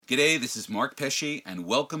G'day, this is Mark Pesce, and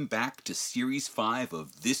welcome back to Series 5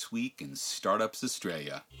 of This Week in Startups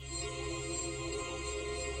Australia.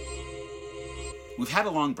 We've had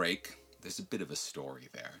a long break. There's a bit of a story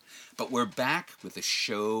there. But we're back with a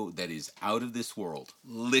show that is out of this world,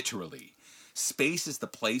 literally. Space is the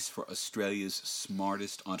place for Australia's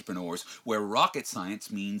smartest entrepreneurs, where rocket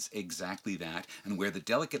science means exactly that, and where the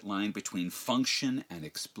delicate line between function and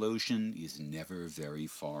explosion is never very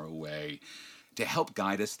far away. To help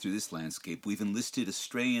guide us through this landscape, we've enlisted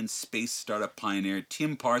Australian space startup pioneer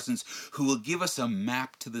Tim Parsons, who will give us a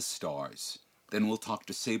map to the stars. Then we'll talk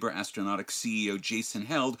to Sabre Astronautics CEO Jason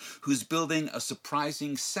Held, who's building a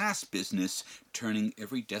surprising SaaS business, turning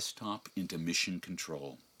every desktop into mission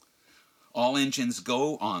control. All engines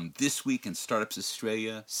go on This Week in Startups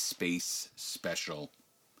Australia Space Special.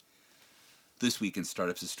 This Week in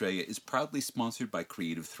Startups Australia is proudly sponsored by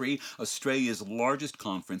Creative 3, Australia's largest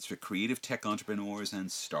conference for creative tech entrepreneurs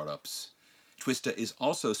and startups. Twista is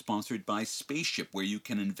also sponsored by Spaceship, where you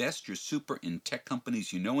can invest your super in tech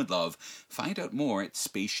companies you know and love. Find out more at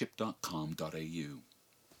spaceship.com.au.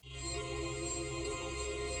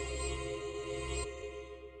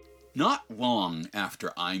 Not long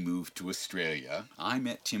after I moved to Australia, I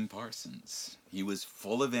met Tim Parsons. He was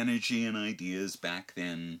full of energy and ideas back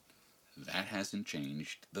then. That hasn't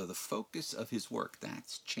changed, though the focus of his work,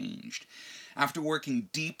 that's changed. After working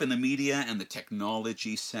deep in the media and the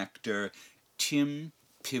technology sector, Tim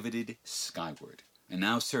pivoted skyward and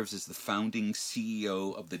now serves as the founding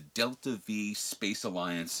CEO of the Delta V Space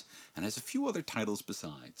Alliance and has a few other titles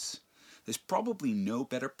besides. There's probably no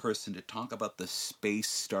better person to talk about the space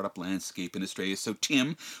startup landscape in Australia. So,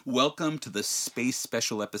 Tim, welcome to the space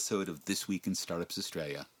special episode of This Week in Startups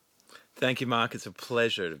Australia. Thank you, Mark. It's a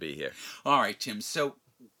pleasure to be here. All right, Tim. So,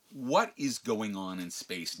 what is going on in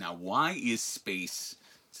space now? Why is space,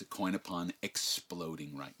 to coin upon,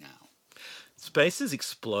 exploding right now? Space is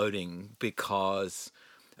exploding because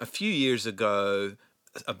a few years ago,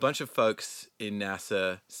 a bunch of folks in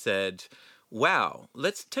NASA said, wow,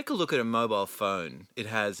 let's take a look at a mobile phone. It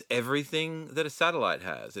has everything that a satellite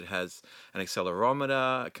has. It has an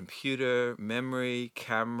accelerometer, a computer, memory,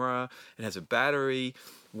 camera. It has a battery.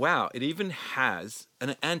 Wow, it even has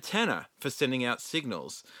an antenna for sending out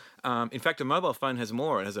signals. In fact, a mobile phone has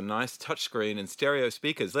more. It has a nice touchscreen and stereo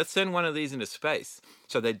speakers. Let's send one of these into space.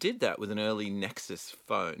 So they did that with an early Nexus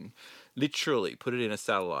phone. Literally put it in a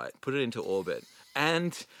satellite, put it into orbit.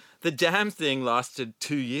 And the damn thing lasted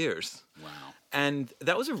 2 years. Wow. And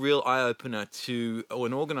that was a real eye-opener to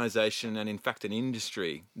an organization and, in fact, an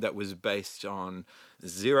industry that was based on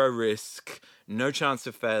zero risk, no chance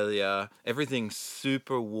of failure, everything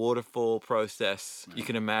super waterfall process you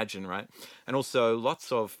can imagine, right? And also lots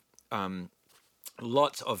of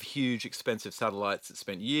huge, expensive satellites that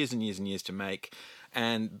spent years and years and years to make.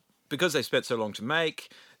 And because they spent so long to make,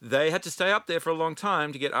 they had to stay up there for a long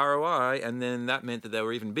time to get ROI, and then that meant that they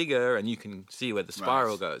were even bigger, and you can see where the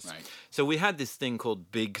spiral goes. Right. So we had this thing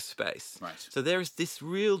called big space. Right. So there's this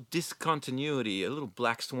real discontinuity, a little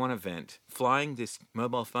black swan event, flying this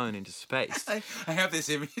mobile phone into space. I have this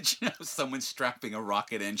image of someone strapping a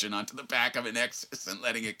rocket engine onto the back of an Nexus and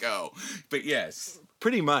letting it go. But yes.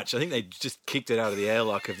 Pretty much. I think they just kicked it out of the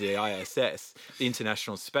airlock of the ISS, the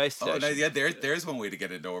International Space Station. Oh, no, yeah, there's one way to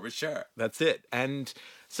get into orbit, sure. That's it. And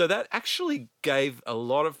so that actually gave a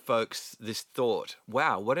lot of folks this thought,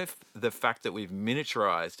 wow, what if the fact that we've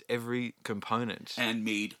miniaturized every component and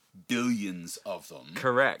made billions of them.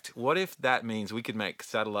 Correct. What if that means we could make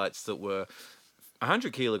satellites that were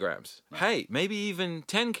 100 kilograms? Right. Hey, maybe even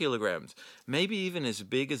 10 kilograms. Maybe even as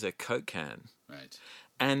big as a Coke can. Right.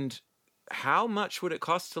 And how much would it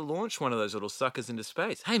cost to launch one of those little suckers into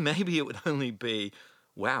space? Hey, maybe it would only be,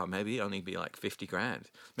 maybe only be like 50 grand.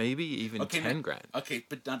 Maybe even 10 grand. Okay,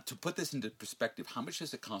 but to put this into perspective, how much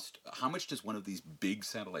does it cost? How much does one of these big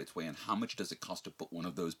satellites weigh, and how much does it cost to put one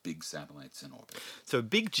of those big satellites in orbit? So a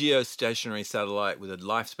big geostationary satellite with a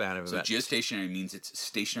lifespan of about... So geostationary means it's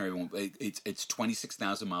stationary. It's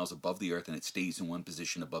 26,000 miles above the Earth, and it stays in one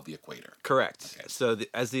position above the equator. Correct. Okay. So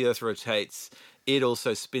as the Earth rotates, it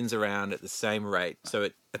also spins around at the same rate. So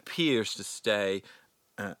it appears to stay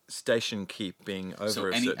station keeping over a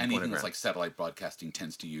certain point of anything ground. that's like satellite broadcasting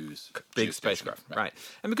tends to use big spacecraft, right?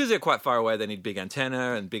 And because they're quite far away, they need big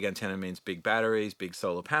antenna, and big antenna means big batteries, big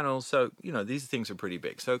solar panels. So, these things are pretty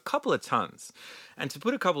big. So a couple of tons. And to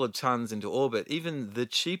put a couple of tons into orbit, even the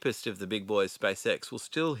cheapest of the big boys, SpaceX, will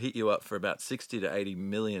still hit you up for about 60 to 80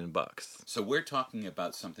 million bucks. So we're talking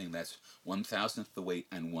about something that's 1,000th the weight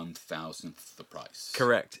and 1,000th the price.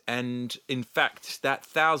 Correct. And in fact, that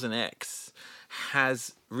 1000X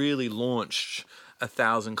has really launched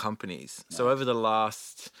 1,000 companies. So over the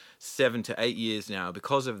last 7 to 8 years now,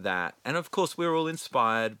 because of that, and of course we're all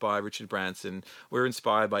inspired by Richard Branson, we're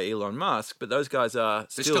inspired by Elon Musk, but those guys are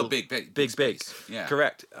still big space. Yeah,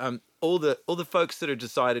 correct. All the folks that have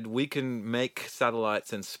decided we can make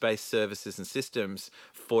satellites and space services and systems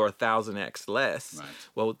for 1,000x less. Right.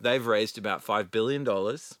 Well, they've raised about $5 billion,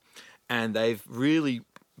 and they've really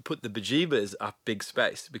put the bejeebers up big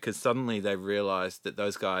space, because suddenly they've realized that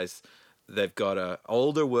those guys, they've got an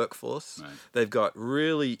older workforce. Right. They've got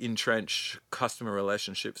really entrenched customer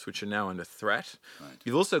relationships, which are now under threat. Right.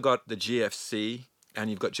 You've also got the GFC, and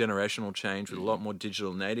you've got generational change with a lot more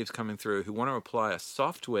digital natives coming through who want to apply a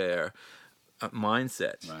software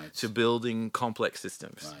mindset Right. to building complex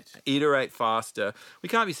systems. Right. Iterate faster. We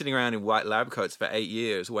can't be sitting around in white lab coats for 8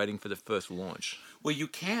 years waiting for the first launch. Well, you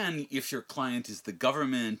can if your client is the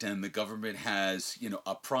government and the government has,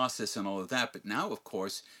 a process and all of that. But now, of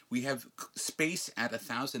course, we have space at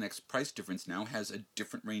 1,000x price difference now has a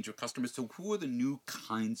different range of customers. So who are the new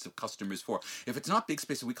kinds of customers for? If it's not big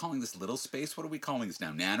space, are we calling this little space? What are we calling this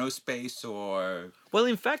now? Nano space or? Well,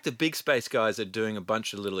 in fact, the big space guys are doing a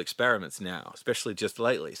bunch of little experiments now, especially just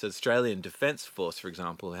lately. So Australian Defence Force, for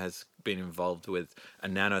example, has been involved with a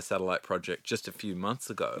nano satellite project just a few months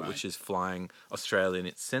ago, Right. which is flying Australia and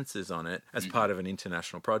its sensors on it as part of an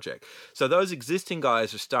international project. So those existing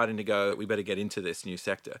guys are starting to go, we better get into this new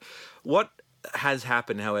sector. What has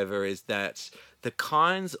happened, however, is that the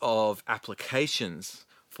kinds of applications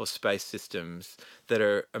for space systems that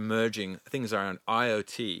are emerging, things around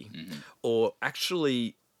IoT, or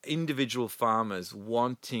actually individual farmers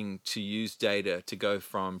wanting to use data to go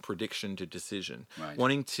from prediction to decision, Right.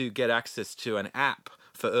 wanting to get access to an app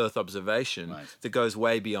for Earth observation Right. that goes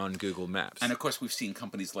way beyond Google Maps. And of course, we've seen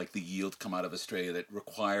companies like The Yield come out of Australia that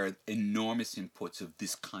require enormous inputs of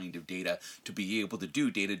this kind of data to be able to do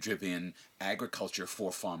data-driven agriculture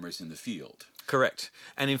for farmers in the field. Correct.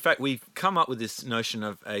 And in fact, we've come up with this notion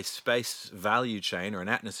of a space value chain or an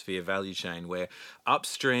atmosphere value chain where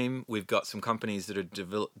upstream we've got some companies that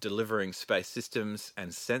are delivering space systems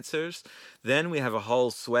and sensors. Then we have a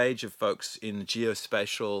whole swage of folks in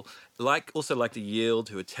geospatial, like The Yield,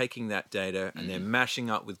 who are taking that data and they're mashing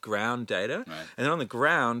up with ground data. Right. And then on the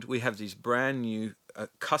ground, we have these brand new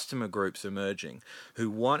customer groups emerging who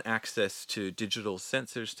want access to digital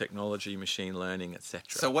sensors, technology, machine learning, etc.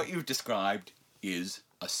 So what you've described is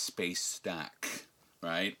a space stack,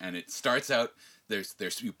 right? And it starts out, there's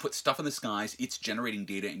you put stuff in the skies, it's generating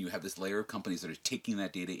data, and you have this layer of companies that are taking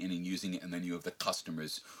that data in and using it, and then you have the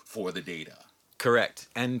customers for the data. Correct.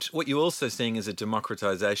 And what you're also seeing is a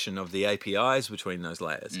democratization of the APIs between those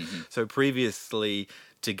layers. So previously,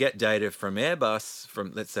 to get data from Airbus,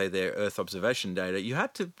 from, let's say, their Earth observation data, you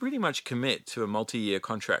had to pretty much commit to a multi-year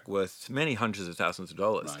contract worth many hundreds of thousands of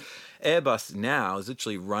dollars. Right. Airbus now is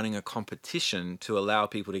literally running a competition to allow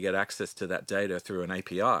people to get access to that data through an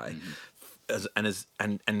API.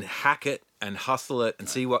 And hack it and hustle it and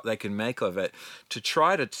see what they can make of it to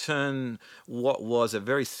try to turn what was a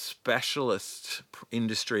very specialist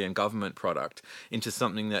industry and government product into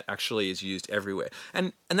something that actually is used everywhere.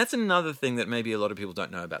 And that's another thing that maybe a lot of people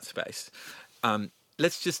don't know about space.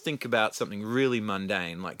 Let's just think about something really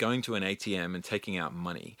mundane, like going to an ATM and taking out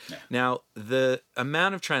money. Yeah. Now, the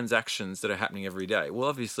amount of transactions that are happening every day, well,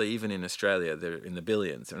 obviously, even in Australia, they're in the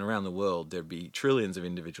billions, and around the world, there'd be trillions of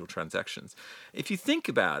individual transactions. If you think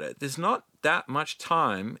about it, there's not that much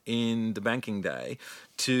time in the banking day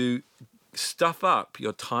to stuff up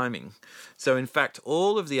your timing. So in fact,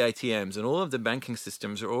 all of the ATMs and all of the banking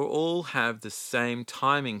systems all have the same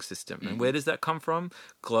timing system. And where does that come from?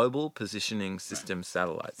 Global Positioning System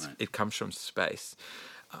satellites. Right. It comes from space.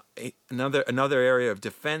 Another area of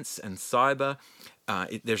defense and cyber,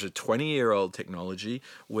 there's a 20-year-old technology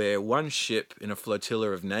where one ship in a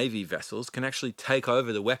flotilla of Navy vessels can actually take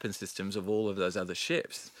over the weapon systems of all of those other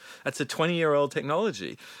ships. That's a 20-year-old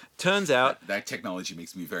technology. Turns out... That technology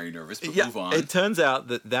makes me very nervous, but Yeah, move on. it turns out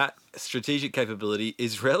that strategic capability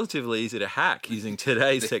is relatively easy to hack using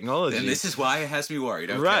today's technology. And this is why it has me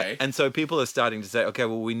worried, okay? Right. And so people are starting to say, okay,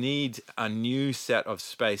 well, we need a new set of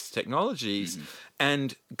space technologies.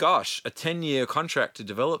 And gosh, a 10-year contract to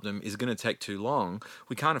develop them is going to take too long.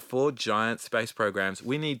 We can't afford giant space programs.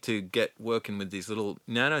 We need to get working with these little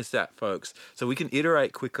nanosat folks so we can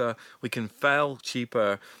iterate quicker, we can fail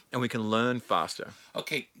cheaper, and we can learn faster.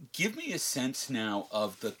 Okay, give me a sense now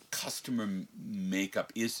of the customer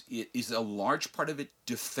makeup. Is a large part of it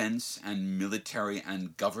defense and military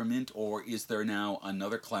and government, or is there now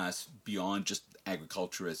another class beyond just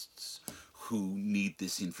agriculturists who need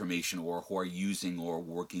this information or who are using or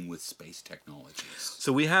working with space technologies?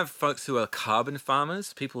 So we have folks who are carbon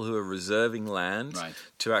farmers, people who are reserving land Right.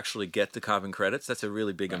 to actually get the carbon credits. That's a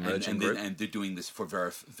really big emerging group. And they're doing this for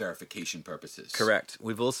verification purposes. Correct.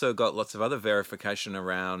 We've also got lots of other verification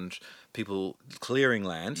around people clearing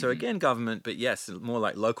land. So again, government, but yes, more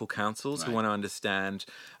like local councils who Right. want to understand,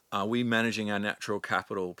 are we managing our natural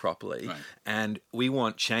capital properly? Right. And we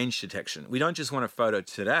want change detection. We don't just want a photo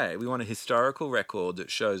today. We want a historical record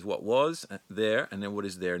that shows what was there and then what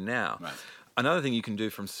is there now. Right. Another thing you can do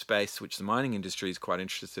from space, which the mining industry is quite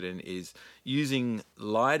interested in, is using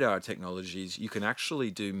LiDAR technologies. You can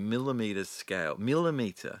actually do millimeter scale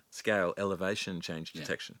elevation change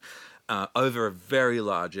detection over a very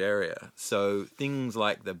large area. So things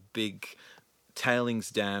like the big tailings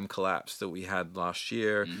dam collapse that we had last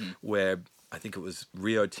year, where I think it was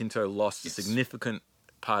Rio Tinto lost a significant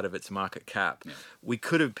part of its market cap. Yeah. We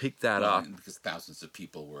could have picked that up. Because thousands of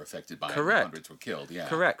people were affected by it, Correct. hundreds were killed. Yeah.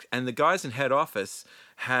 Correct. And the guys in head office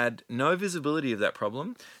had no visibility of that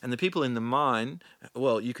problem. And the people in the mine,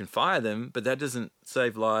 well, you can fire them, but that doesn't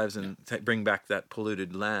save lives and bring back that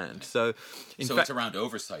polluted land. Right. So, So it's around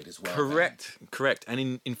oversight as well. correct.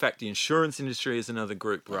 And in fact, the insurance industry is another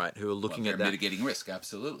group, right, who are looking They're at that. mitigating risk,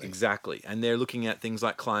 absolutely. Exactly. And they're looking at things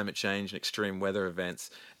like climate change and extreme weather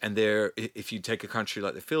events. And they're, if you take a country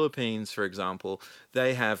like the Philippines, for example,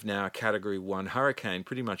 they have now a Category 1 hurricane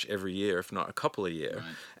pretty much every year, if not a couple a year.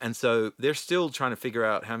 Right. And so they're still trying to figure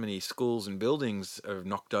out how many schools and buildings are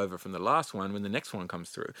knocked over from the last one when the next one comes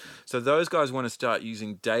through. So those guys want to start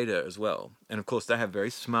using data as well. And of course, they have very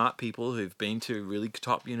smart people who've been to really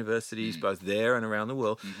top universities, both there and around the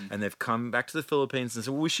world. And they've come back to the Philippines and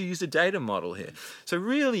said, well, we should use a data model here. So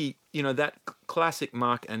really, you know, that classic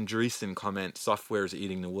Mark Andreessen comment, software is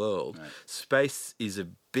eating the world. Right. Space is a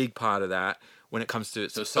big part of that when it comes to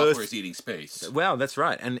its So software is eating space. Well, that's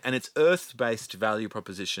right. And it's Earth-based value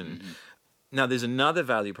proposition. Now, there's another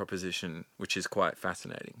value proposition which is quite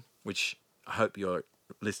fascinating, which I hope your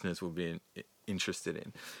listeners will be interested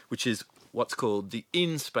in, which is what's called the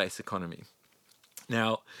in-space economy.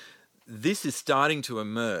 Now, this is starting to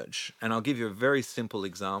emerge, and I'll give you a very simple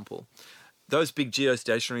example. Those big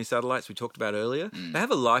geostationary satellites we talked about earlier, they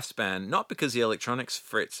have a lifespan, not because the electronics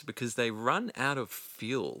fritz, because they run out of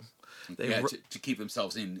fuel. To keep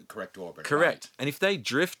themselves in correct orbit. Correct. Right. And if they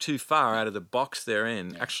drift too far out of the box they're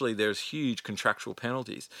in, actually there's huge contractual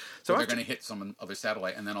penalties. So they're going to hit some other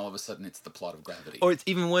satellite, and then all of a sudden it's the plot of gravity. Or it's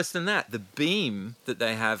even worse than that. The beam that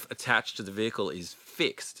they have attached to the vehicle is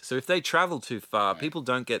fixed. So if they travel too far, people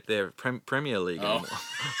don't get their Premier League anymore.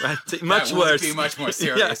 Right? Much that would worse. be much more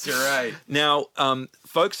serious. Yeah. You're right. Now,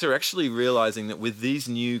 folks are actually realizing that with these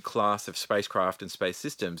new class of spacecraft and space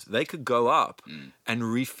systems, they could go up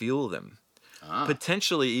and refuel them.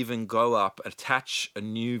 Potentially even go up, attach a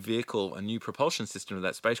new vehicle, a new propulsion system to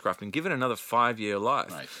that spacecraft and give it another 5-year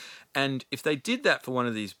life. Right. And if they did that for one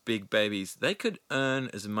of these big babies, they could earn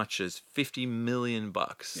as much as $50 million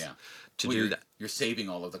to do that. You're saving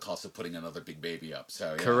all of the cost of putting another big baby up.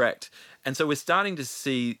 So yeah. Correct. And so we're starting to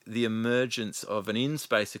see the emergence of an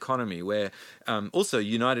in-space economy where also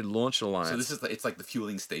United Launch Alliance... So this is it's like the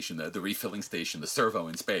fueling station, the refilling station, the servo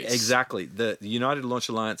in space. Exactly. The United Launch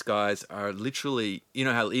Alliance guys are literally... You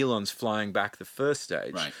know how Elon's flying back the first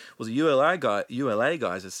stage? Right. Well, the ULA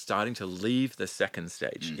guys are starting to leave the second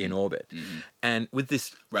stage in orbit. And with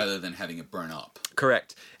this... Rather than having it burn up.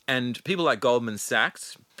 Correct. And people like Goldman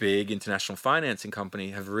Sachs, big international financing company,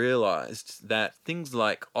 have realized that things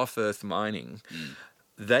like off-Earth mining,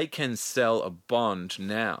 they can sell a bond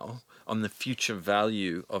now on the future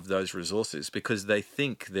value of those resources because they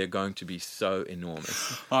think they're going to be so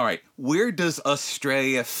enormous. All right. Where does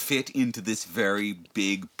Australia fit into this very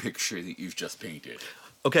big picture that you've just painted?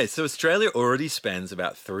 Okay, so Australia already spends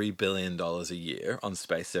about $3 billion a year on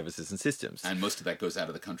space services and systems. And most of that goes out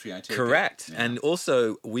of the country, I take it? Correct. Yeah. And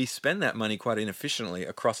also, we spend that money quite inefficiently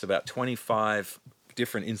across about 25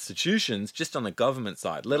 different institutions just on the government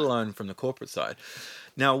side, let alone from the corporate side.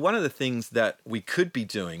 Now, one of the things that we could be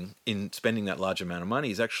doing in spending that large amount of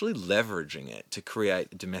money is actually leveraging it to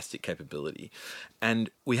create domestic capability.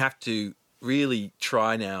 And we have to really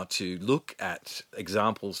try now to look at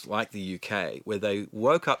examples like the UK, where they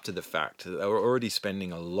woke up to the fact that they were already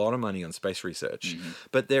spending a lot of money on space research,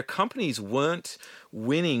 but their companies weren't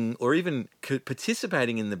winning or even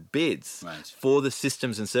participating in the bids for the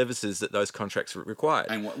systems and services that those contracts required.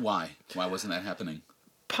 And why? Why wasn't that happening?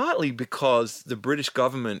 partly because the British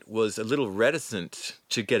government was a little reticent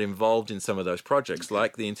to get involved in some of those projects,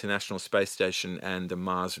 like the International Space Station and the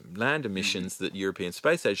Mars lander missions that European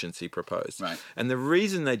Space Agency proposed. Right. And the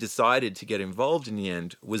reason they decided to get involved in the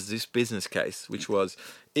end was this business case, which was,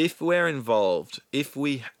 if we're involved, if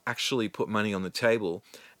we actually put money on the table,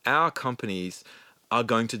 our companies are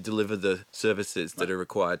going to deliver the services that are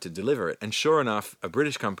required to deliver it. And sure enough, a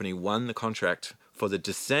British company won the contract for the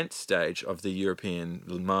descent stage of the European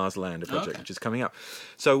Mars lander project, which is coming up.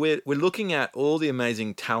 So we're looking at all the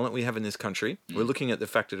amazing talent we have in this country. We're looking at the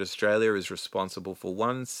fact that Australia is responsible for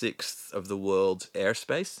 1/6 of the world's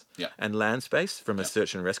airspace and land space from a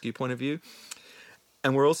search and rescue point of view.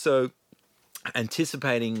 And we're also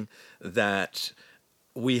anticipating that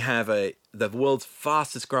we have the world's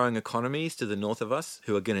fastest growing economies to the north of us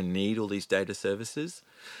who are going to need all these data services.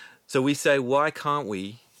 So we say, why can't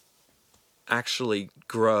we actually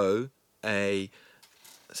grow a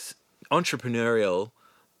entrepreneurial,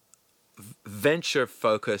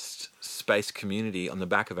 venture-focused space community on the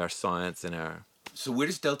back of our science and our... So where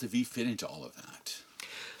does Delta V fit into all of that?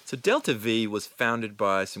 So Delta V was founded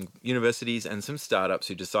by some universities and some startups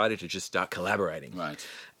who decided to just start collaborating. Right.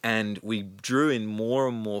 And we drew in more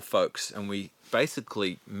and more folks, and we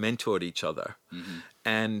basically mentored each other.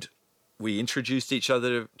 And we introduced each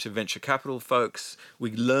other to venture capital folks.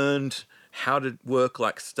 We learned how to work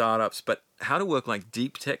like startups, but how to work like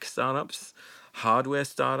deep tech startups, hardware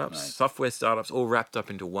startups, software startups, all wrapped up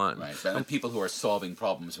into one. Right, but people who are solving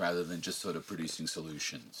problems rather than just sort of producing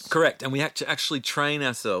solutions. Correct, and we had to actually train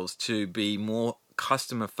ourselves to be more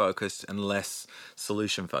customer focused and less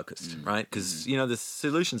solution focused, right? Because, you know, the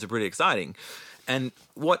solutions are pretty exciting. And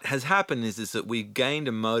what has happened is that we gained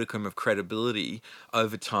a modicum of credibility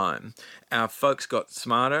over time. Our folks got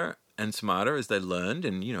smarter and smarter as they learned,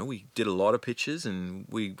 and, you know, we did a lot of pitches and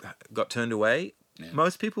we got turned away.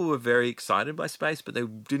 Most people were very excited by space, but they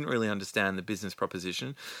didn't really understand the business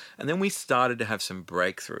proposition. And then we started to have some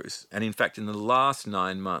breakthroughs. And in fact, in the last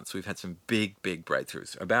 9 months, we've had some big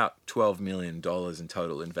breakthroughs. About $12 million in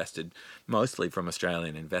total invested, mostly from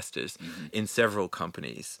Australian investors, in several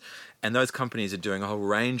companies. And those companies are doing a whole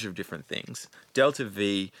range of different things. Delta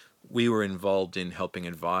V, we were involved in helping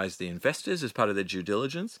advise the investors as part of their due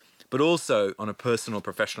diligence, but also on a personal,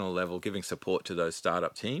 professional level, giving support to those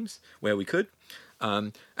startup teams where we could.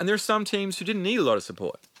 And there are some teams who didn't need a lot of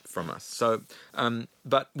support from us. So,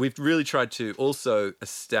 but we've really tried to also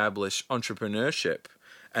establish entrepreneurship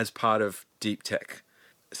as part of deep tech.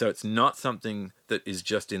 So it's not something that is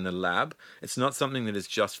just in the lab. It's not something that is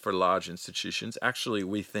just for large institutions. Actually,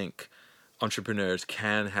 we think entrepreneurs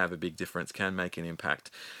can have a big difference, can make an impact.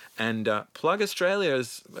 And Plug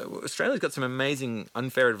Australia's got some amazing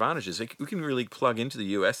unfair advantages. We can really plug into the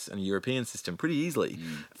US and European system pretty easily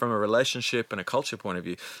from a relationship and a culture point of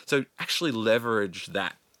view. So actually leverage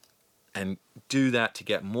that and do that to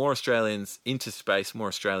get more Australians into space, more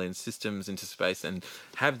Australian systems into space, and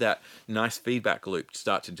have that nice feedback loop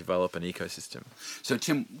start to develop an ecosystem. So,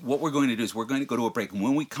 Tim, what we're going to do is we're going to go to a break, and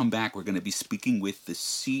when we come back, we're going to be speaking with the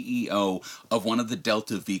CEO of one of the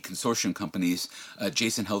Delta V consortium companies,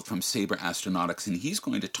 Jason Held from Sabre Astronautics, and he's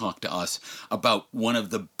going to talk to us about one of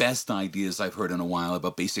the best ideas I've heard in a while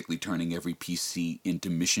about basically turning every PC into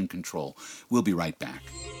mission control. We'll be right back.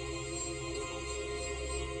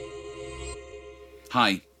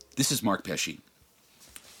 Hi, this is Mark Pesce.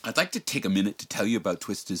 I'd like to take a minute to tell you about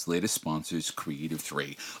Twista's latest sponsors, Creative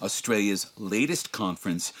 3, Australia's latest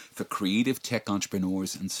conference for creative tech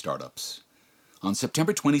entrepreneurs and startups. On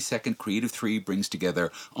September 22nd, Creative 3 brings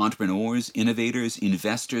together entrepreneurs, innovators,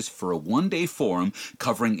 investors for a one-day forum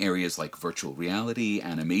covering areas like virtual reality,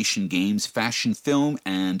 animation, games, fashion, film,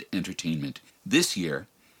 and entertainment. This year,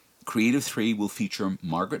 Creative 3 will feature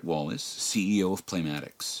Margaret Wallace, CEO of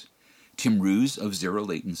Playmatics, Tim Ruse of Zero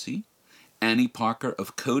Latency, Annie Parker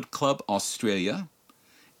of Code Club Australia,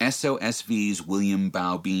 SOSV's William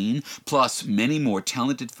Baubeen, plus many more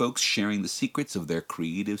talented folks sharing the secrets of their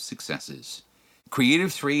creative successes.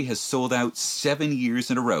 Creative 3 has sold out 7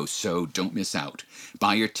 years in a row, so don't miss out.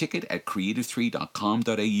 Buy your ticket at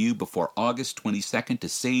creative3.com.au before August 22nd to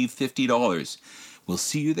save $50. We'll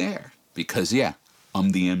see you there, because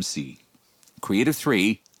I'm the MC. Creative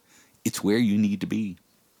 3, it's where you need to be.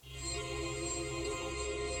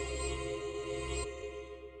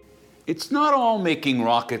 It's not all making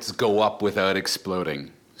rockets go up without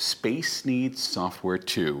exploding. Space needs software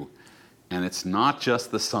too. And it's not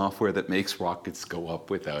just the software that makes rockets go up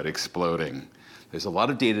without exploding. There's a lot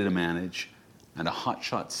of data to manage, and a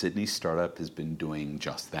hotshot Sydney startup has been doing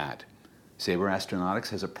just that. Sabre Astronautics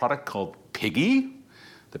has a product called Piggy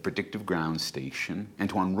the Predictive Ground Station. And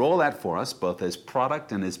to unroll that for us, both as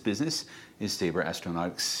product and as business, is Sabre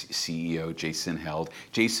Astronautics CEO Jason Held.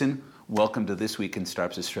 Jason, welcome to This Week in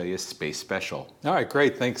Startups Australia's Space Special. All right,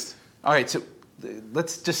 great, thanks. All right, so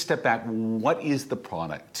let's just step back. What is the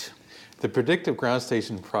product? The Predictive Ground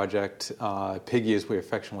Station project, PIGGY as we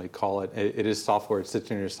affectionately call it, it is software that sits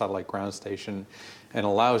in your satellite ground station and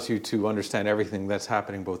allows you to understand everything that's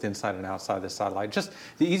happening both inside and outside the satellite. Just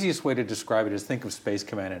the easiest way to describe it is think of Space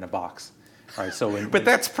Command in a box. All right, but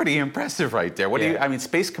that's pretty impressive right there.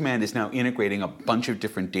 Space Command is now integrating a bunch of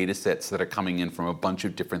different data sets that are coming in from a bunch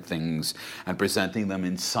of different things and presenting them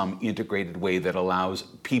in some integrated way that allows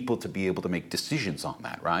people to be able to make decisions on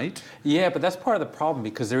that, right? Yeah, but that's part of the problem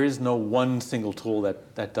because there is no one single tool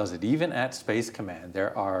that does it. Even at Space Command,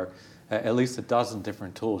 there are at least a dozen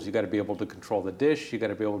different tools. You got to be able to control the dish. You got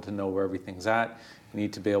to be able to know where everything's at. You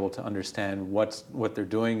need to be able to understand what they're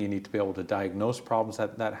doing. You need to be able to diagnose problems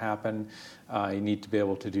that happen. You need to be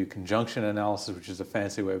able to do conjunction analysis, which is a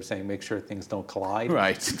fancy way of saying make sure things don't collide.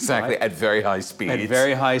 Right, exactly, right? At very high speeds. At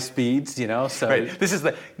very high speeds, you know. So right. This is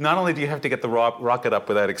not only do you have to get the rocket up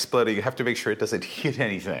without exploding, you have to make sure it doesn't hit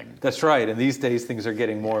anything. That's right, and these days things are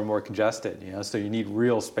getting more and more congested, you know, so you need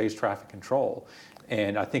real space traffic control.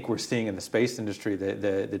 And I think we're seeing in the space industry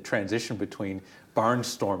the transition between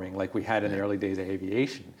barnstorming, like we had in the early days of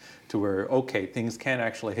aviation, to where, okay, things can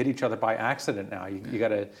actually hit each other by accident now. You got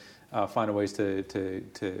to find ways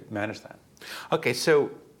to manage that. Okay,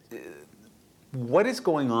 so what is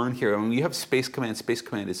going on here? I mean, you have Space Command. Space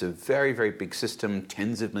Command is a very, very big system,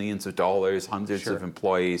 tens of millions of dollars, hundreds of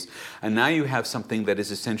employees. And now you have something that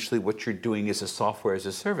is essentially what you're doing is a software as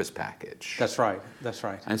a service package. That's right. That's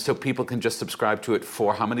right. And so people can just subscribe to it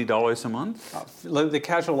for how many dollars a month? The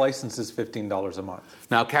casual license is $15 a month.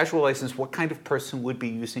 Now, casual license, what kind of person would be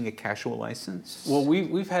using a casual license? Well,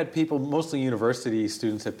 we've had people, mostly university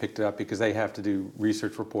students have picked it up because they have to do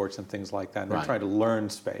research reports and things like that. And they're trying to learn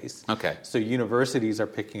space. Okay. So universities are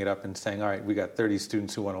picking it up and saying, all right, we got 30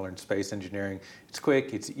 students who want to learn space engineering. It's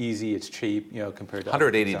quick, it's easy, it's cheap, you know, compared to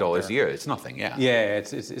 $180 a year. It's nothing, yeah. Yeah,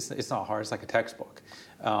 it's not hard. It's like a textbook.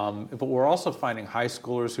 But we're also finding high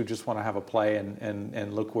schoolers who just want to have a play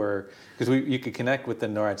and look where, because you could connect with the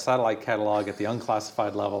NORAD satellite catalog at the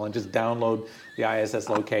unclassified level and just download the ISS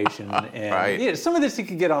location. And right. Yeah, some of this you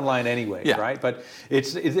could get online anyway, yeah. right? But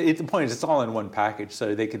the point is it's all in one package,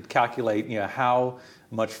 so they could calculate, you know, how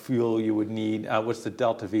much fuel you would need, what's the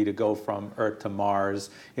delta V to go from Earth to Mars.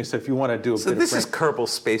 And so if you want to do a bit of... So this is Kerbal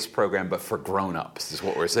Space Program, but for grown-ups, is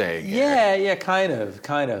what we're saying here. Yeah, kind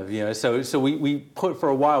of. You know, so we put, for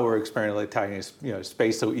a while, we were experimenting, you know,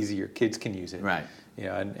 space so easy your kids can use it. Right. You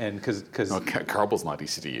know, and because... No, Kerbal's not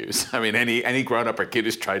easy to use. I mean, any grown-up or kid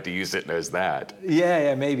who's tried to use it knows that.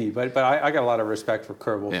 Yeah, maybe. But I got a lot of respect for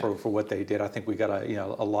Kerbal for what they did. I think we got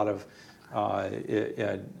a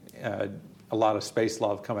lot of space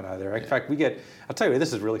love coming out of there. In fact, I'll tell you,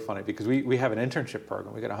 this is really funny because we have an internship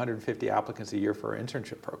program. We get 150 applicants a year for our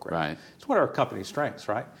internship program. Right. It's one of our company's strengths,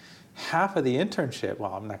 right? Half of the internship,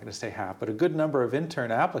 well, I'm not going to say half, but a good number of intern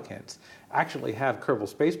applicants actually have Kerbal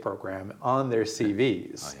Space Program on their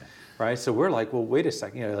CVs. Oh, yeah. Right? So we're like, well, wait a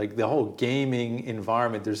second, you know, like the whole gaming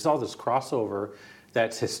environment, there's all this crossover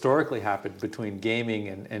that's historically happened between gaming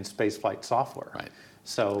and spaceflight software. Right.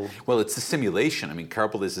 So, well, it's a simulation. I mean,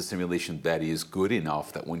 Kerbal is a simulation that is good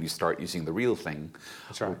enough that when you start using the real thing,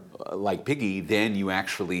 that's right. Like PIGGY, then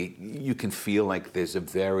you can feel like there's a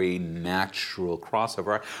very natural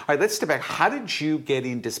crossover. All right, let's step back. How did you get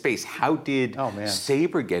into space? How did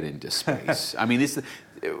Sabre get into space? I mean,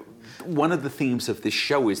 one of the themes of this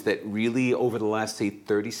show is that really over the last, say,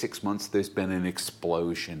 36 months, there's been an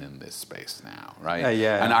explosion in this space now, right?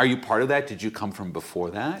 Yeah. And are you part of that? Did you come from before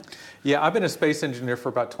that? Yeah, I've been a space engineer for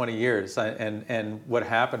about 20 years. And what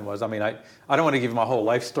happened was, I mean, I don't want to give my whole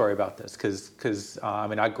life story about this because I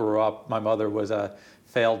mean, I grew up, my mother was a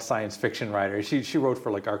failed science fiction writer. She wrote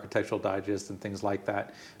for like Architectural Digest and things like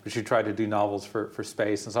that, but she tried to do novels for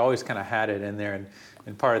space. And so I always kind of had it in there.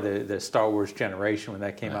 And part of the Star Wars generation when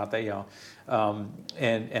that came out, that, you know,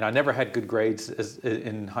 and I never had good grades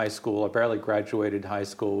in high school. I barely graduated high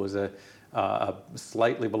school. Was a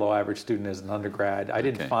slightly below average student as an undergrad. I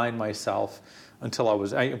didn't find myself until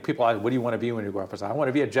people ask, what do you want to be when you grow up? I said, I want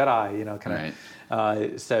to be a Jedi, you know, kind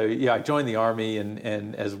of. So yeah, I joined the Army,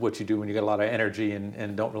 and as what you do when you get a lot of energy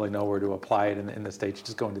and don't really know where to apply it in the States, you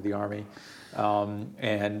just go into the Army.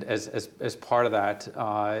 And as part of that,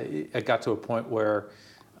 it got to a point where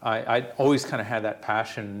I always kind of had that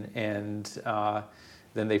passion, and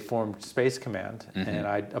then they formed Space Command, and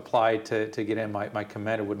I applied to get in. My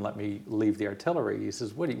commander wouldn't let me leave the artillery. He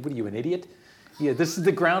says, what are you, an idiot? Yeah, this is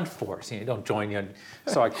the ground force. You don't join you.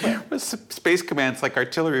 So I quit. Space Command's like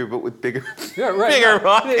artillery, but with bigger, Yeah, right. bigger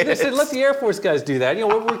rockets. They said, let the Air Force guys do that.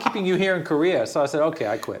 We're keeping you here in Korea. So I said, okay,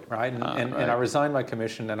 I quit, right? And I resigned my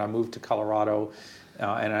commission, and I moved to Colorado,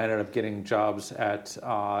 and I ended up getting jobs at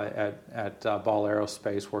Ball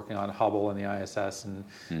Aerospace, working on Hubble and the ISS. And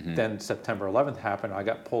then September 11th happened. I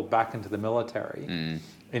got pulled back into the military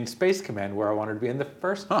in Space Command, where I wanted to be in the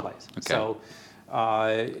first place. Okay. So.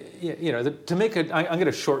 To make it, I'm going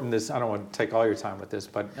to shorten this. I don't want to take all your time with this,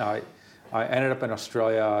 but I ended up in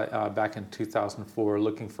Australia back in 2004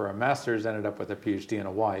 looking for a master's, ended up with a PhD and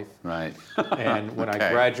a wife. Right. And when I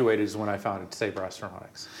graduated is when I founded Sabre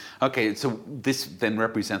Astronautics. Okay, so this then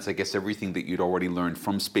represents, I guess, everything that you'd already learned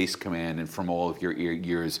from Space Command and from all of your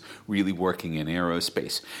years really working in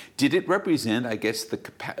aerospace. Did it represent, I guess,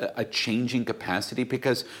 a changing capacity?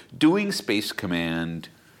 Because doing Space Command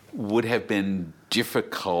would have been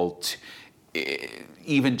difficult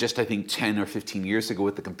even just, I think, 10 or 15 years ago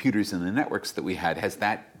with the computers and the networks that we had. Has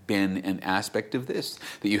that been an aspect of this,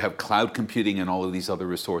 that you have cloud computing and all of these other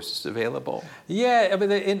resources available? Yeah, I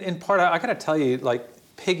mean, in part, I got to tell you, like,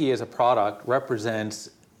 Piggy as a product represents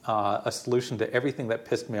a solution to everything that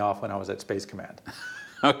pissed me off when I was at Space Command.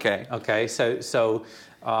 Okay, so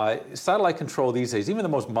satellite control these days, even the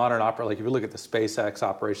most modern like if you look at the SpaceX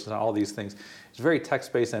operations and all these things, it's very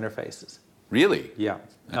text-based interfaces. Really? Yeah.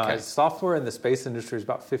 Okay. Software in the space industry is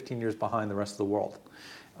about 15 years behind the rest of the world.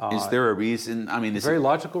 Is there a reason? I mean, very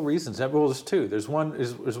logical reasons. Well, there's two. There's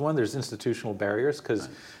institutional barriers because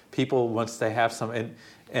people, once they have some,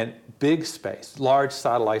 and big space, large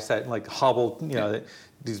satellites that like Hubble,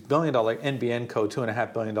 these $1 billion NBN code,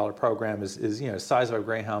 $2.5 billion program is the size of a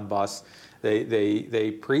Greyhound bus.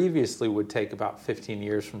 They previously would take about 15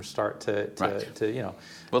 years from start to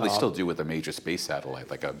Well, they still do with a major space satellite,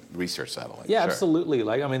 like a research satellite. Yeah, sure. Absolutely.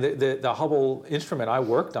 Like, I mean, the Hubble instrument I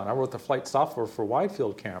worked on, I wrote the flight software for wide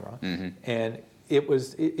field camera, and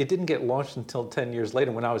it didn't get launched until 10 years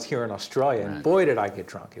later when I was here in Australia, and boy, did I get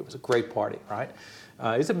drunk. It was a great party, right?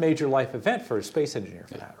 It's a major life event for a space engineer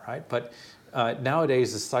for that, right? But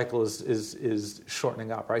nowadays, the cycle is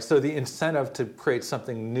shortening up, right? So the incentive to create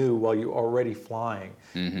something new while you're already flying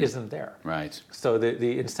isn't there. Right. So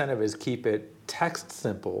the incentive is keep it text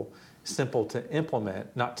simple to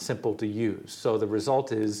implement, not simple to use. So the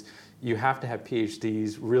result is you have to have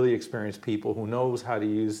PhDs, really experienced people who knows how to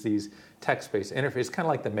use these text-based interfaces, kind of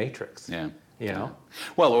like the Matrix. Yeah. You know?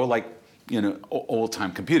 Well, or like,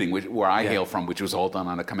 old-time computing, where I hail from, which was all done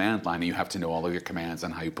on a command line, and you have to know all of your commands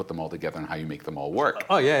and how you put them all together and how you make them all work.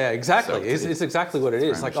 Oh, yeah, exactly. So it's exactly what it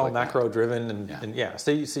is. Like all like macro-driven,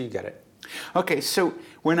 so you get it. Okay, so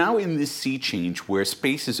we're now in this sea change where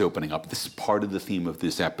space is opening up. This is part of the theme of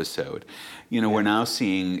this episode. We're now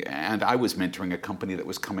seeing, and I was mentoring a company that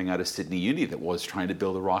was coming out of Sydney Uni that was trying to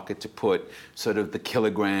build a rocket to put sort of the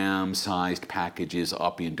kilogram-sized packages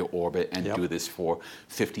up into orbit and do this for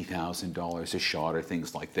 $50,000 a shot or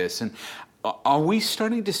things like this. And are we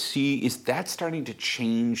starting to see, is that starting to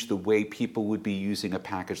change the way people would be using a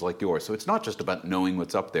package like yours? So it's not just about knowing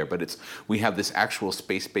what's up there, but we have this actual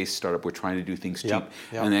space-based startup. We're trying to do things cheap,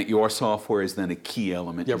 and that your software is then a key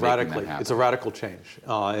element in making that happen. It's a radical change.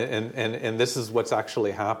 And this is what's actually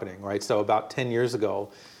happening, right? So about 10 years ago,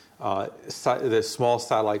 the small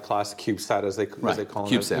satellite class CubeSat, as they call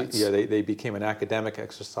them, CubeSats. They became an academic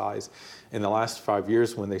exercise. In the last 5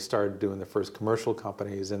 years, when they started doing the first commercial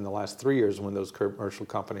companies, in the last 3 years, when those commercial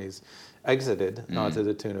companies exited, to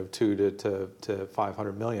the tune of $200 to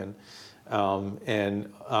 $500 million,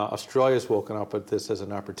 and Australia's woken up with this as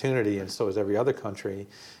an opportunity, and so is every other country.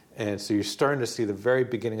 And so you're starting to see the very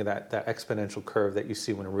beginning of that exponential curve that you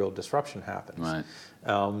see when a real disruption happens. Right.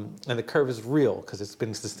 And the curve is real because it's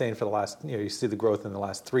been sustained for the last, you see the growth in the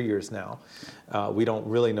last 3 years now. We don't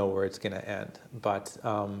really know where it's going to end. But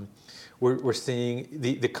we're seeing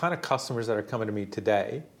the kind of customers that are coming to me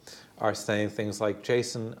today are saying things like,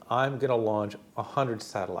 Jason, I'm going to launch 100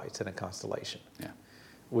 satellites in a constellation. Yeah.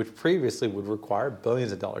 Which previously would require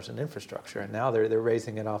billions of dollars in infrastructure, and now they're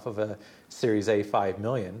raising it off of a Series A $5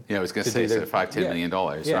 million. Yeah, I was going to say $5-10 million,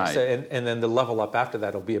 right? So, and then the level up after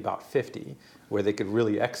that will be about 50, where they could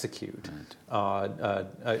really execute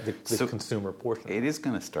the consumer portion. It is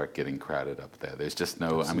going to start getting crowded up there. There's just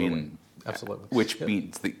no, Absolutely. Which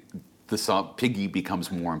means the Piggy becomes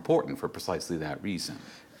more important for precisely that reason.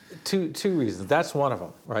 Two reasons. That's one of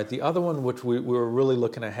them, right? The other one, which we were really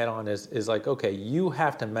looking ahead on, is like, okay, you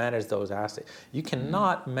have to manage those assets. You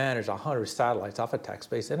cannot manage 100 satellites off a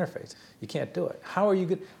text-based interface. You can't do it. How are you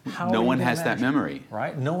going? No one has that memory,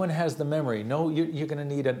 right? No one has the memory. No, you're going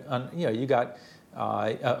to need you got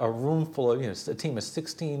a room full of, a team of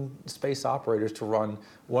 16 space operators to run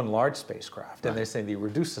one large spacecraft. And they say they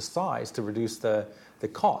reduce the size to reduce the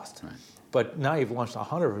cost. Right. But now you've launched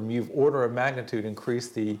 100 of them, you've order of magnitude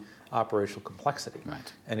increased the operational complexity.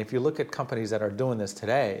 Right. And if you look at companies that are doing this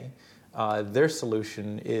today, their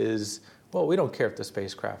solution is, well, we don't care if the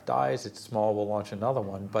spacecraft dies, it's small, we'll launch another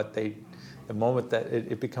one. But the moment that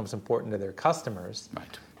it becomes important to their customers,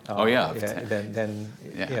 right. then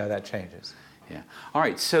that changes. Yeah. All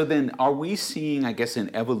right. So then are we seeing, I guess, an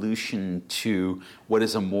evolution to what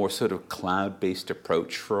is a more sort of cloud-based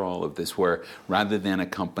approach for all of this, where rather than a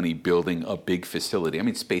company building a big facility, I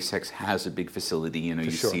mean, SpaceX has a big facility,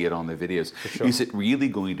 you see it on the videos. Sure. Is it really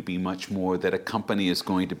going to be much more that a company is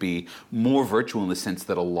going to be more virtual in the sense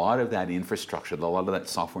that a lot of that infrastructure, a lot of that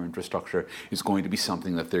software infrastructure is going to be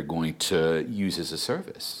something that they're going to use as a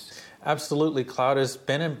service? Absolutely. Cloud has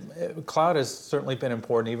certainly been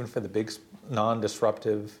important even for the big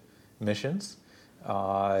non-disruptive missions.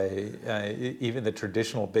 Even the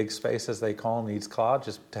traditional big space, as they call them, needs cloud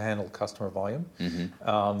just to handle customer volume. Mm-hmm.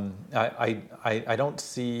 I don't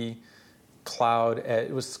see cloud.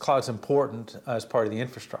 Cloud's important as part of the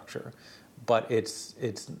infrastructure, but it's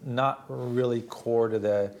not really core to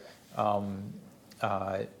the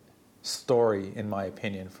story, in my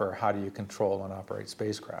opinion, for how do you control and operate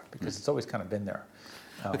spacecraft, because it's always kind of been there.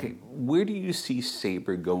 Okay, where do you see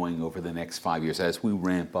Sabre going over the next 5 years as we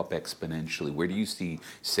ramp up exponentially? Where do you see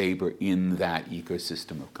Sabre in that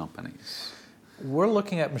ecosystem of companies? We're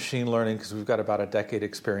looking at machine learning because we've got about a decade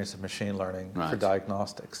experience of machine learning for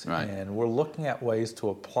diagnostics. Right. And we're looking at ways to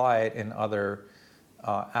apply it in other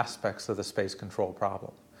aspects of the space control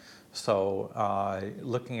problem. So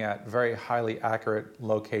looking at very highly accurate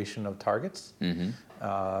location of targets.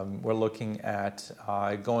 Mm-hmm. We're looking at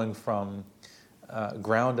going from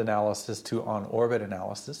ground analysis to on-orbit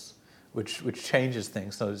analysis, which changes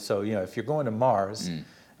things. So if you're going to Mars,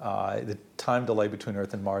 the time delay between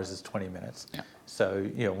Earth and Mars is 20 minutes. Yeah. So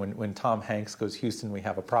when Tom Hanks goes, Houston, we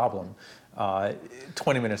have a problem,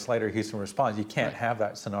 20 minutes later Houston responds. You can't have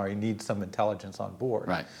that scenario. You need some intelligence on board.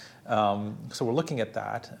 Right. So we're looking at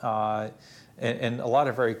that. And a lot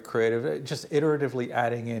of very creative, just iteratively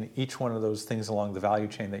adding in each one of those things along the value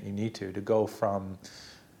chain that you need to go from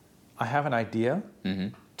I have an idea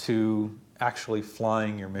to actually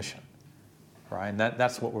flying your mission, right? And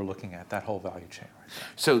that's what we're looking at, that whole value chain right there.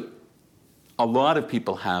 So a lot of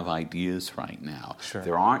people have ideas right now. Sure.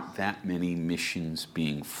 There aren't that many missions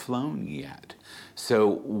being flown yet. So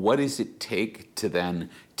what does it take to then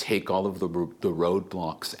take all of the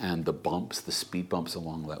roadblocks and the bumps, the speed bumps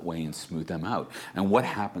along that way and smooth them out? And what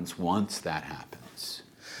happens once that happens?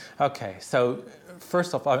 Okay, so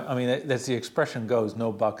first off, I mean, as the expression goes,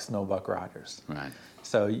 no bucks, no Buck Rogers. Right.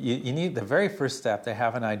 So you need the very first step. They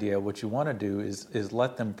have an idea. What you want to do is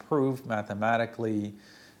let them prove mathematically,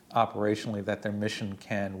 operationally, that their mission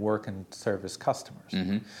can work and service customers.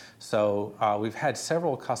 Mm-hmm. So we've had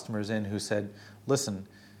several customers in who said, listen,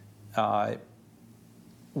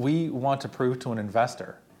 we want to prove to an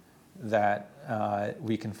investor that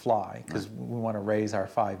we can fly because we want to raise our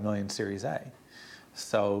 $5 million Series A.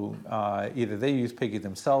 So either they use Piggy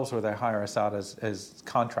themselves or they hire us out as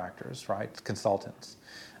contractors, right, consultants.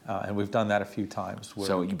 And we've done that a few times.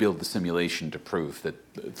 So you build the simulation to prove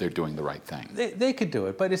that they're doing the right thing. They could do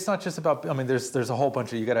it, but it's not just about, I mean, there's a whole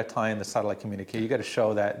bunch of, you got to tie in the satellite communication. You got to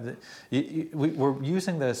show that. We're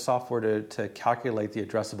using the software to calculate the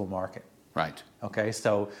addressable market. Right. Okay,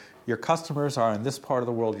 so your customers are in this part of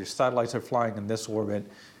the world, your satellites are flying in this orbit.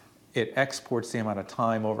 It exports the amount of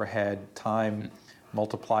time overhead,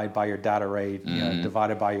 multiplied by your data rate,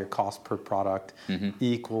 divided by your cost per product,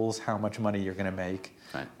 equals how much money you're going to make.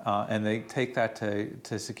 Right. And they take that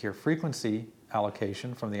to secure frequency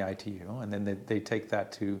allocation from the ITU, and then they take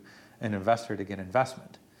that to an investor to get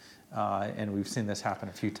investment. And we've seen this happen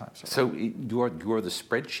a few times. So you're the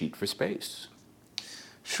spreadsheet for space.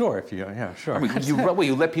 Sure, sure. I mean,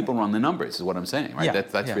 you let people run the numbers, is what I'm saying, right? Yeah,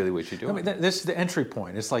 that's really what you're doing. I mean, this is the entry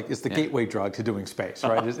point. It's the gateway drug to doing space,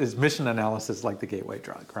 right? Is mission analysis like the gateway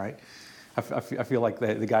drug, right? I feel like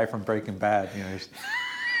the guy from Breaking Bad,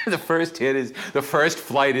 The first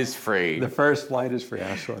flight is free. The first flight is free,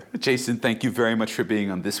 yeah, sure. Jason, thank you very much for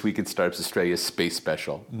being on This Week in Startups Australia's Space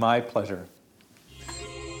Special. My pleasure.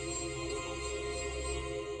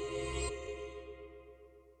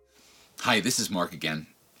 Hi, this is Mark again.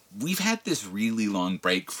 We've had this really long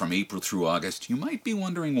break from April through August. You might be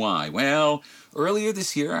wondering why. Well, earlier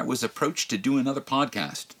this year I was approached to do another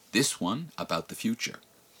podcast, this one about the future.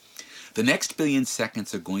 The next billion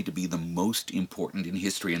seconds are going to be the most important in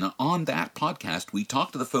history. And on that podcast, we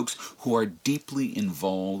talk to the folks who are deeply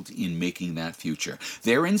involved in making that future.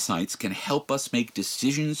 Their insights can help us make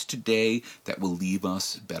decisions today that will leave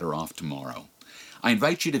us better off tomorrow. I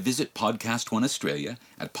invite you to visit Podcast One Australia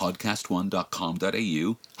at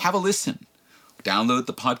podcastone.com.au. Have a listen. Download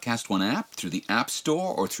the Podcast One app through the App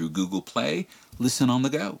Store or through Google Play. Listen on the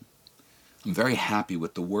go. I'm very happy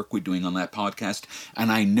with the work we're doing on that podcast,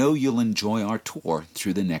 and I know you'll enjoy our tour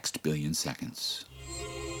through the next billion seconds.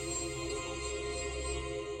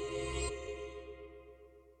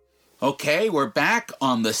 Okay, we're back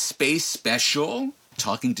on the Space Special,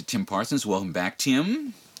 talking to Tim Parsons. Welcome back,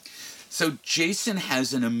 Tim. So Jason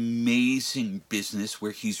has an amazing business where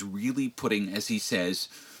he's really putting, as he says,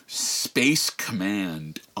 Space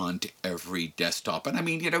Command onto every desktop. And I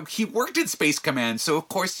mean, he worked in Space Command, so of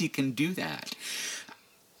course he can do that.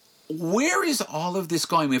 Where is all of this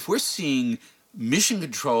going? If we're seeing Mission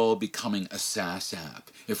Control becoming a SaaS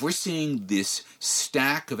app, if we're seeing this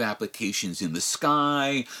stack of applications in the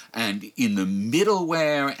sky and in the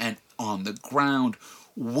middleware and on the ground,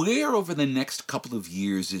 where over the next couple of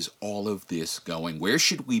years is all of this going? Where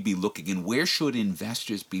should we be looking, and where should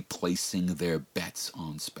investors be placing their bets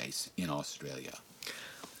on space in Australia?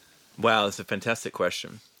 Wow, that's a fantastic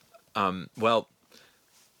question. Well,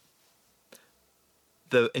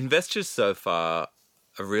 the investors so far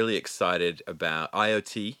are really excited about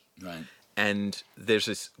IoT. Right. And there's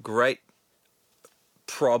this great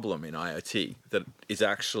problem in IoT that is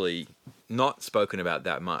actually not spoken about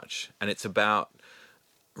that much, and it's about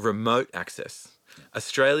remote access.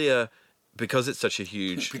 Australia, because it's such a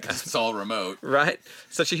huge... because it's all remote. Right?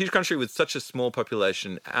 Such a huge country with such a small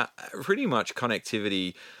population, pretty much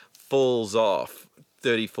connectivity falls off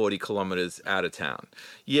 30, 40 kilometers out of town.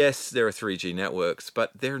 Yes, there are 3G networks,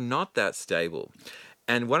 but they're not that stable.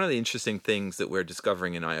 And one of the interesting things that we're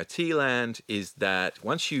discovering in IoT land is that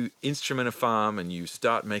once you instrument a farm and you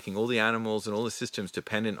start making all the animals and all the systems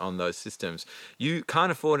dependent on those systems, you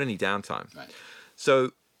can't afford any downtime. Right.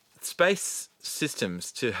 So space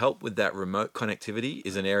systems to help with that remote connectivity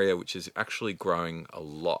is an area which is actually growing a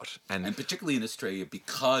lot. And particularly in Australia,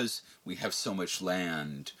 because we have so much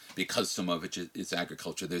land, because some of it is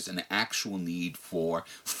agriculture, there's an actual need for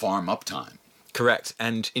farm uptime. Correct.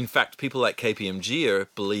 And in fact, people like KPMG are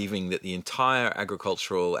believing that the entire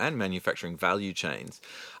agricultural and manufacturing value chains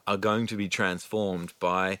are going to be transformed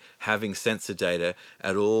by having sensor data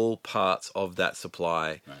at all parts of that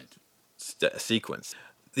supply sequence.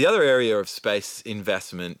 The other area of space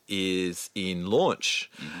investment is in launch.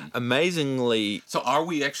 Mm-hmm. Amazingly... So are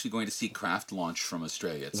we actually going to see craft launch from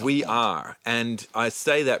Australia at some We point? are. And I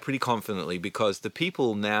say that pretty confidently because the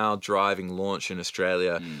people now driving launch in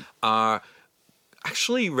Australia are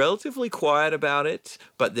actually relatively quiet about it,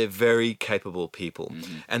 but they're very capable people.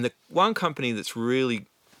 Mm-hmm. And the one company that's really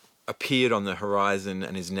appeared on the horizon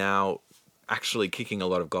and is now actually kicking a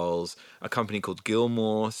lot of goals, a company called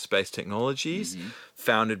Gilmour Space Technologies,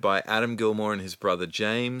 founded by Adam Gilmour and his brother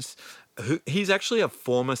James. He's actually a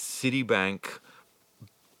former Citibank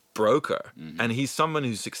broker, and he's someone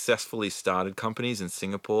who successfully started companies in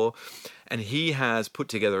Singapore, and he has put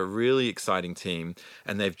together a really exciting team,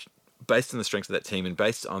 and they've based on the strengths of that team and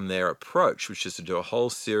based on their approach, which is to do a whole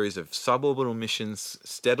series of suborbital missions,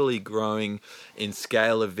 steadily growing in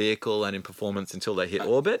scale of vehicle and in performance until they hit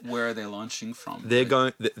orbit. Where are they launching from? They're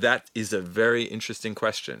going. That is a very interesting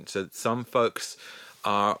question. So some folks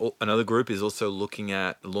are. Another group is also looking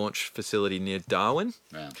at a launch facility near Darwin,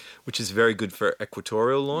 which is very good for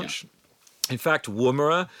equatorial launch. Yeah. In fact,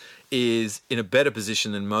 Woomera is in a better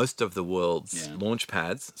position than most of the world's launch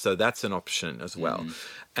pads, so that's an option as well.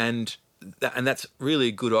 And that's really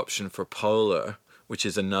a good option for Polar, which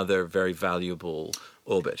is another very valuable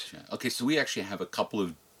orbit. Yeah. Okay, so we actually have a couple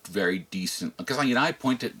of very decent... Because I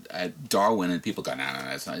pointed at Darwin and people go, no,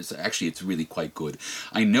 it's not. It's really quite good.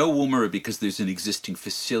 I know Woomera because there's an existing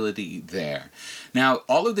facility there. Now,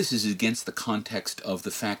 all of this is against the context of the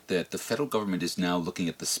fact that the federal government is now looking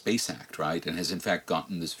at the Space Act, right? And has in fact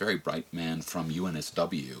gotten this very bright man from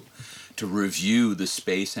UNSW to review the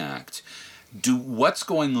Space Act. What's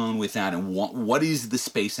going on with that, and what is the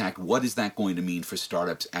Space Act? What is that going to mean for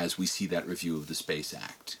startups as we see that review of the Space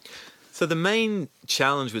Act? So the main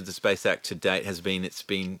challenge with the Space Act to date has been it's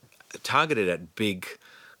been targeted at big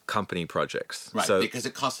company projects. Right, because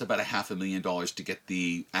it costs about $500,000 to get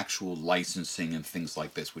the actual licensing and things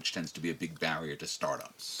like this, which tends to be a big barrier to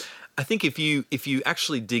startups. I think if you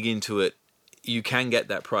actually dig into it you can get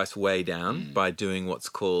that price way down by doing what's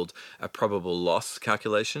called a probable loss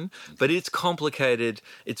calculation, but it's complicated,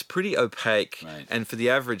 it's pretty opaque, and for the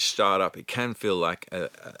average startup, it can feel like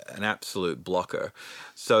an absolute blocker.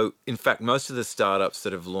 So, in fact, most of the startups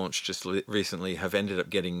that have launched just recently have ended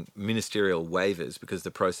up getting ministerial waivers because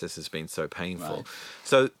the process has been so painful.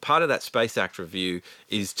 So, part of that Space Act review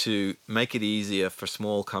is to make it easier for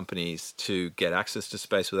small companies to get access to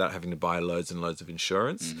space without having to buy loads and loads of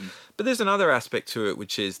insurance. But there's another aspect to it,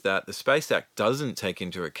 which is that the Space Act doesn't take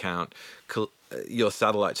into account your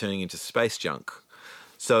satellite turning into space junk.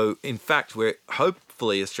 So, in fact,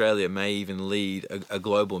 hopefully Australia may even lead a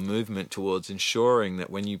global movement towards ensuring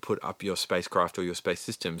that when you put up your spacecraft or your space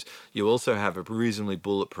systems, you also have a reasonably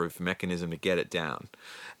bulletproof mechanism to get it down.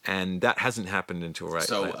 And that hasn't happened until right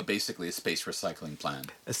now. So basically a space recycling plan.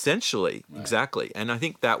 Essentially, exactly. And I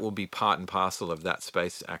think that will be part and parcel of that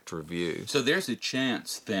Space Act review. So there's a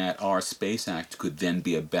chance that our Space Act could then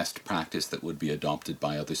be a best practice that would be adopted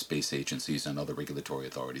by other space agencies and other regulatory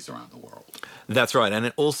authorities around the world. That's right.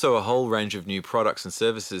 And also a whole range of new products and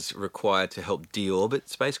services required to help deorbit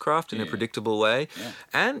spacecraft in a predictable way.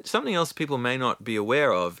 And something else people may not be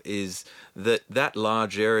aware of is that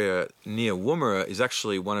large area near Woomera is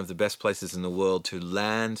actually one of the best places in the world to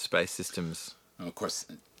land space systems. And of course,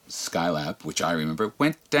 Skylab, which I remember,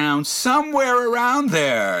 went down somewhere around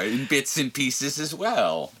there in bits and pieces as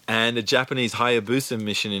well. And a Japanese Hayabusa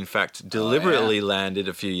mission, in fact, deliberately landed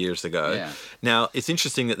a few years ago. Now, it's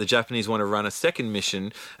interesting that the Japanese want to run a second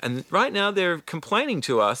mission, and right now they're complaining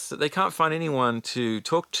to us that they can't find anyone to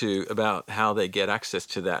talk to about how they get access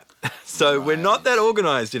to that. So we're not that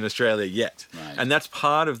organized in Australia yet. And that's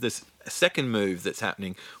part of this second move that's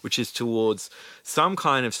happening, which is towards some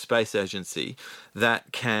kind of space agency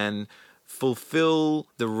that can fulfill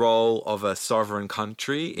the role of a sovereign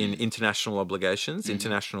country in international obligations,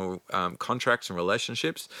 international contracts and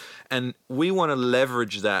relationships. And we want to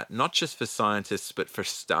leverage that not just for scientists, but for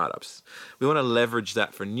startups. We want to leverage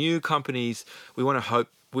that for new companies. We want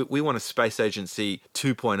a space agency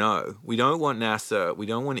 2.0. We don't want NASA. We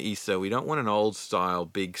don't want ESA. We don't want an old style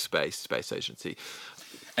big space agency.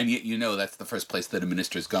 And yet, that's the first place that a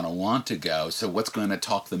minister is going to want to go. So what's going to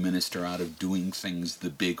talk the minister out of doing things the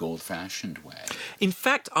big old-fashioned way? In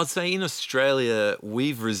fact, I'd say in Australia,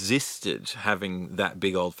 we've resisted having that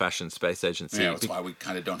big old-fashioned space agency. Yeah, that's why we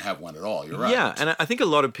kind of don't have one at all. You're right. Yeah, and I think a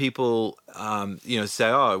lot of people,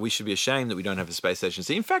 say, we should be ashamed that we don't have a space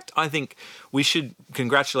agency. In fact, I think we should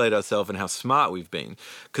congratulate ourselves on how smart we've been,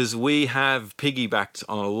 because we have piggybacked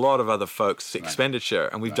on a lot of other folks' expenditure,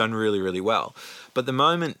 and we've done really, really well. But the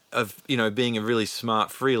moment of, being a really smart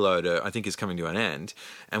freeloader, I think is coming to an end.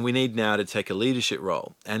 And we need now to take a leadership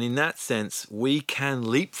role. And in that sense, we can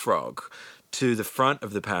leapfrog to the front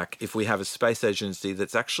of the pack if we have a space agency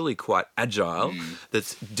that's actually quite agile,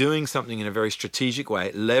 that's doing something in a very strategic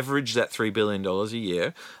way, leverage that $3 billion a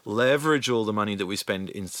year, leverage all the money that we spend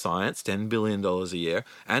in science, $10 billion a year,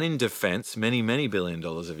 and in defense, many, many billion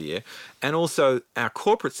dollars a year, and also our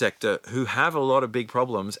corporate sector who have a lot of big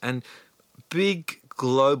problems and big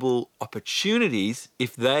global opportunities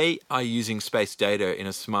if they are using space data in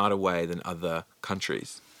a smarter way than other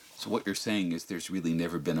countries. So what you're saying is there's really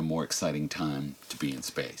never been a more exciting time to be in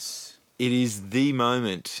space. It is the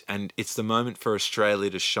moment, and it's the moment for Australia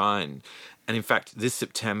to shine. And in fact, this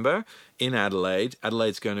September in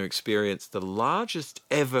Adelaide's going to experience the largest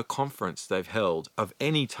ever conference they've held of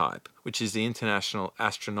any type, which is the International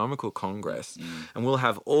Astronomical Congress. And we'll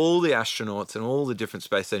have all the astronauts and all the different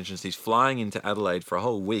space agencies flying into Adelaide for a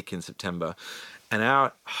whole week in September. And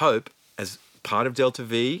our hope, as part of Delta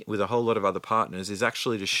V with a whole lot of other partners, is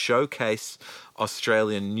actually to showcase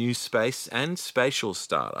Australian new space and spatial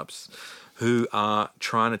startups who are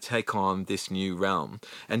trying to take on this new realm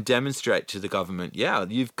and demonstrate to the government,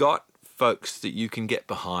 you've got folks that you can get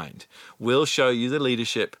behind. We'll show you the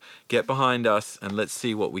leadership, get behind us, and let's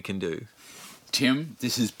see what we can do. Tim,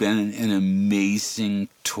 this has been an amazing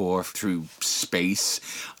tour through space.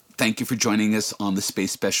 Thank you for joining us on the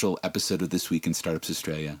Space Special episode of This Week in Startups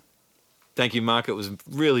Australia. Thank you, Mark. It was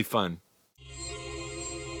really fun.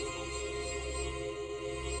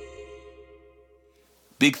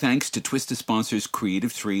 Big thanks to Twista sponsors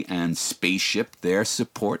Creative Tree and Spaceship. Their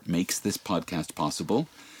support makes this podcast possible.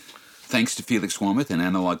 Thanks to Felix Wormuth and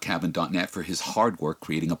AnalogCabin.net for his hard work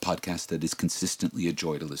creating a podcast that is consistently a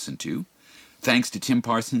joy to listen to. Thanks to Tim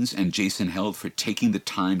Parsons and Jason Held for taking the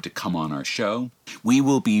time to come on our show. We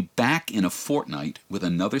will be back in a fortnight with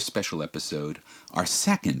another special episode, our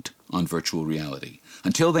second on virtual reality.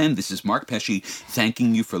 Until then, this is Mark Pesce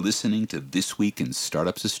thanking you for listening to This Week in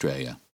Startups Australia.